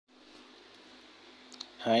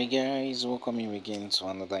Hi guys, welcome you again to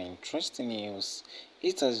another interesting news.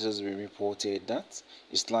 It has just been reported that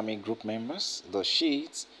Islamic group members, the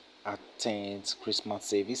sh0ck, attend Christmas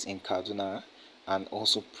service in Kaduna and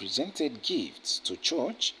also presented gifts to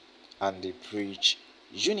church and they preach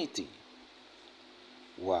unity.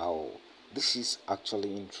 Wow, this is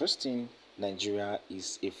actually interesting. Nigeria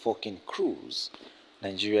is a fucking cruise.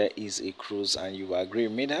 Nigeria is a cruise, and you agree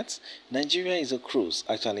with me that Nigeria is a cruise.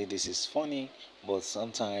 Actually, this is funny, but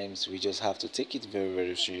sometimes we just have to take it very,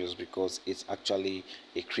 very serious because it's actually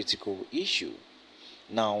a critical issue.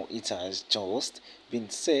 Now, it has just been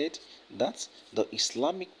said that the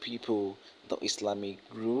Islamic people, the Islamic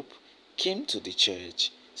group, came to the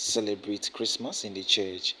church, celebrate Christmas in the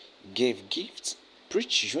church, gave gifts,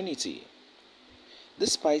 preach unity.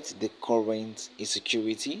 Despite the current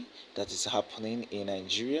insecurity that is happening in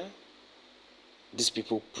Nigeria, these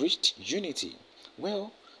people preached unity.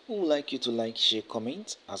 Well, we would like you to like, share,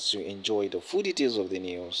 comment as you enjoy the full details of the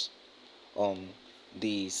news on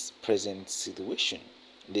this present situation.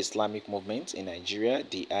 The Islamic movement in Nigeria,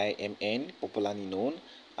 the IMN, popularly known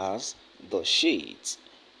as the sh0ck,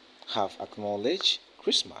 have acknowledged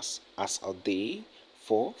Christmas as a day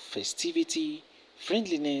for festivity,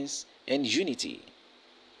 friendliness, and unity.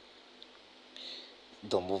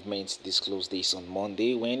 The movement disclosed this on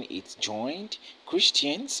Monday when it joined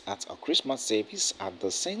Christians at a Christmas service at the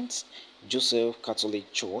St. Joseph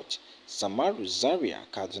Catholic Church, Samaru Zaria,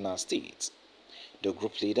 Kaduna State. The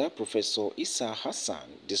group leader, Professor Isa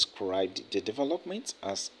Hassan, described the development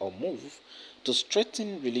as a move to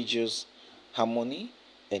strengthen religious harmony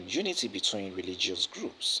and unity between religious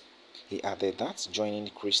groups. He added that joining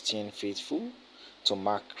Christian faithful to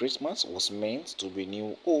mark Christmas was meant to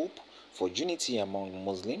renew hope for unity among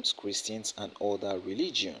Muslims, Christians, and other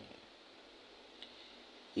religions.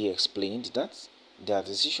 He explained that their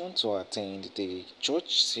decision to attend the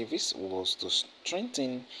church service was to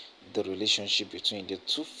strengthen the relationship between the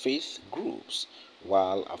two faith groups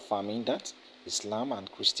while affirming that Islam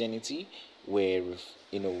and Christianity were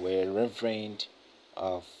reverend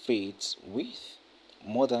faiths with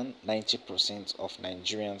more than 90% of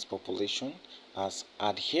Nigerians' population as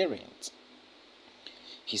adherents.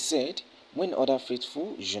 He said, when other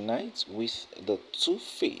faithful unite with the two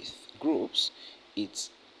faith groups, it,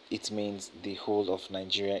 it means the whole of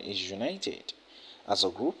Nigeria is united. As a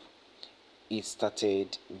group, it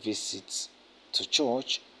started visits to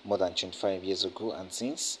church more than 25 years ago, and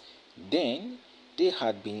since then, there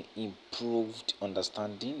had been improved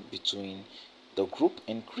understanding between the group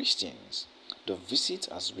and Christians. The visit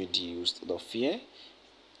has reduced the fear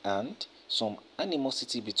and some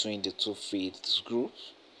animosity between the two faith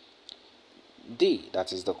groups. They,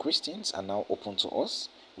 that is the Christians, are now open to us.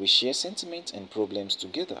 We share sentiments and problems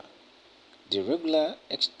together. The regular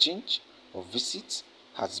exchange of visits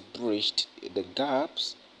has bridged the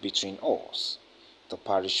gaps between us. The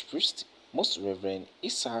parish priest, Most Reverend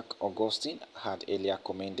sh0ck Augustine, had earlier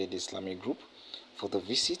commended the Islamic group for the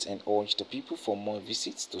visit and urged the people for more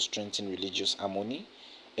visits to strengthen religious harmony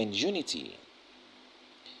and unity.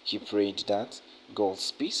 He prayed that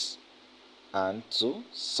God's peace and to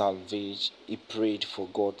salvage he prayed for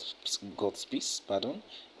God's peace,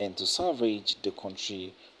 and to salvage the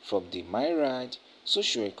country from the myriad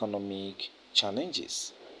socio-economic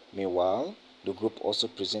challenges. Meanwhile, the group also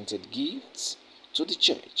presented gifts to the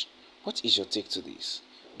church. What is your take to this?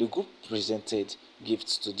 The group presented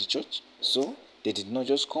gifts to the church, so they did not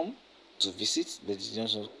just come to visit, they did not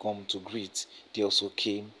just come to greet, they also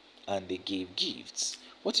came and they gave gifts.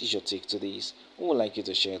 What is your take to this? We would like you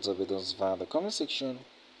to share it with us via the comment section.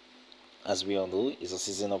 As we all know, it's a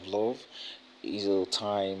season of love, it's a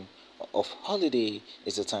time of holiday,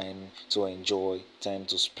 it's a time to enjoy, time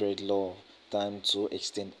to spread love, time to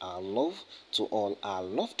extend our love to all our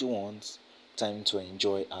loved ones, time to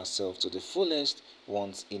enjoy ourselves to the fullest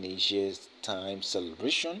once in a year's time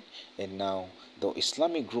celebration. And now the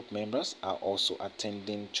Islamic group members are also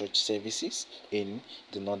attending church services in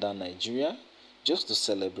the northern Nigeria just to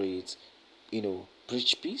celebrate,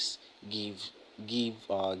 preach peace, give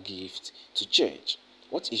our gift to church.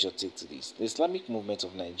 What is your take to this? The Islamic movement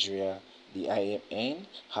of Nigeria, the IMN,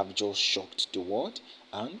 have just shocked the world,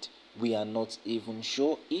 and we are not even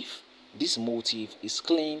sure if this motive is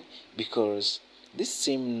clean because this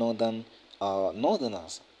same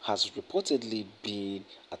northerners has reportedly been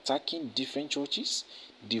attacking different churches,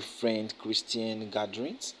 different Christian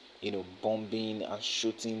gatherings, bombing and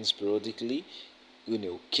shooting sporadically,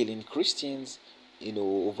 killing Christians,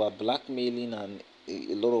 over blackmailing and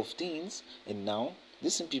a lot of things. And now,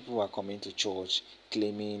 these same people are coming to church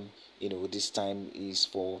claiming, this time is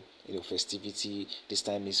for festivity. This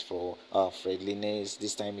time is for friendliness.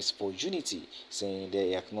 This time is for unity, saying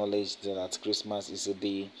they acknowledge that Christmas is a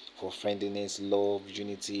day for friendliness, love,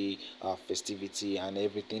 unity, festivity, and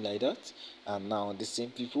everything like that. And now the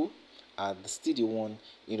same people are still the one,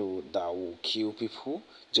 that will kill people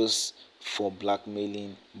just for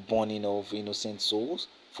blackmailing, burning of innocent souls,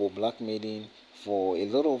 for blackmailing, for a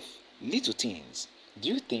lot of little things. Do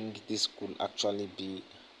you think this could actually be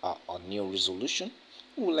a new resolution?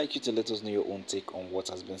 We would like you to let us know your own take on what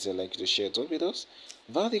has been said. Like you to share it up with us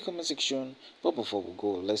via the comment section. But before we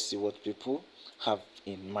go, let's see what people have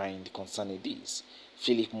in mind concerning this.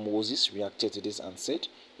 Philip Moses reacted to this and said,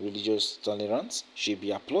 religious tolerance should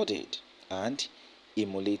be applauded and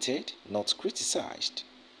emulated, not criticized.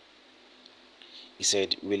 He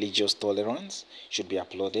said religious tolerance should be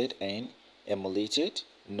applauded and emulated,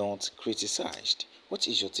 not criticized. What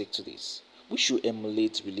is your take to this? We should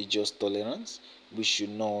emulate religious tolerance. We should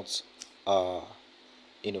not,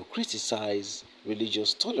 criticize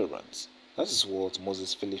religious tolerance. That is what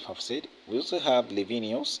Moses Philip have said. We also have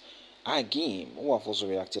Levinius Agim, who have also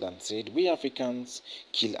reacted and said, we Africans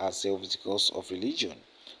kill ourselves because of religion,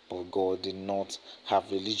 but God did not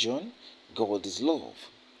have religion. God is love.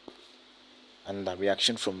 And the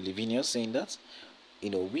reaction from Levinius saying that,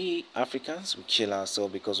 we Africans, we kill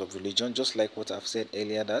ourselves because of religion, just like what I've said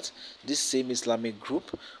earlier, that this same Islamic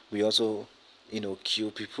group, we also, kill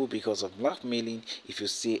people because of blackmailing. If you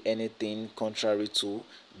say anything contrary to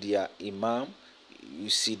their imam, you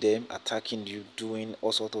see them attacking you, doing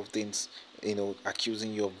all sort of things,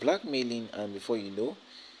 accusing you of blackmailing, and before you know,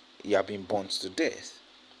 you are being burnt to death.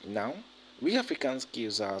 Now, we Africans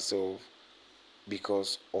kill ourselves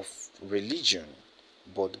because of religion,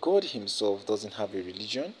 but God himself doesn't have a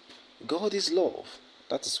religion. God is love.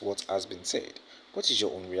 That is what has been said. What is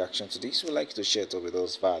your own reaction to this? We'd like you to share it with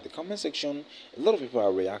us via the comment section. A lot of people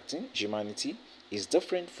are reacting. Humanity is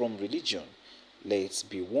different from religion. Let's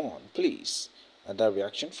be one, please. And that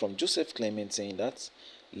reaction from Joseph Clement saying that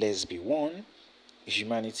let's be one.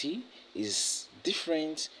 Humanity is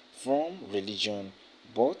different from religion,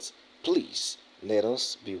 but please let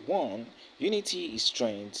us be one. Unity is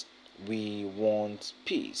strength. We want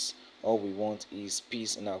peace. All we want is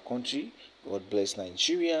peace in our country. God bless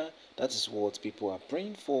Nigeria. That is what people are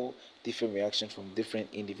praying for. Different reaction from different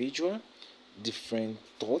individual, different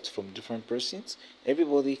thoughts from different persons.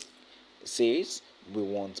 Everybody says we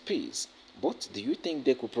want peace. But do you think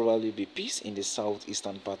there could probably be peace in the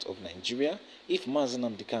southeastern part of Nigeria if Mazi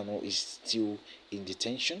Nnamdi Kanu is still in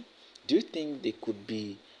detention? Do you think there could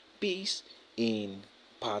be peace in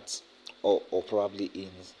parts, or probably in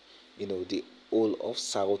the whole of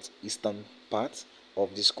southeastern part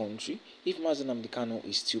of this country if Mazi Nnamdi Kanu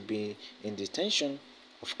is still being in detention?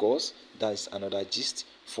 Of course, that is another gist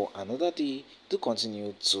for another day. Do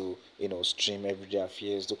continue to stream Everyday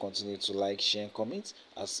Affairs. Do continue to like, share, and comment,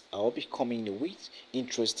 as I'll be coming with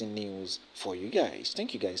interesting news for you guys.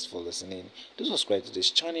 Thank you guys for listening. Do subscribe to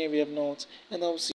this channel if you have not, and I'll see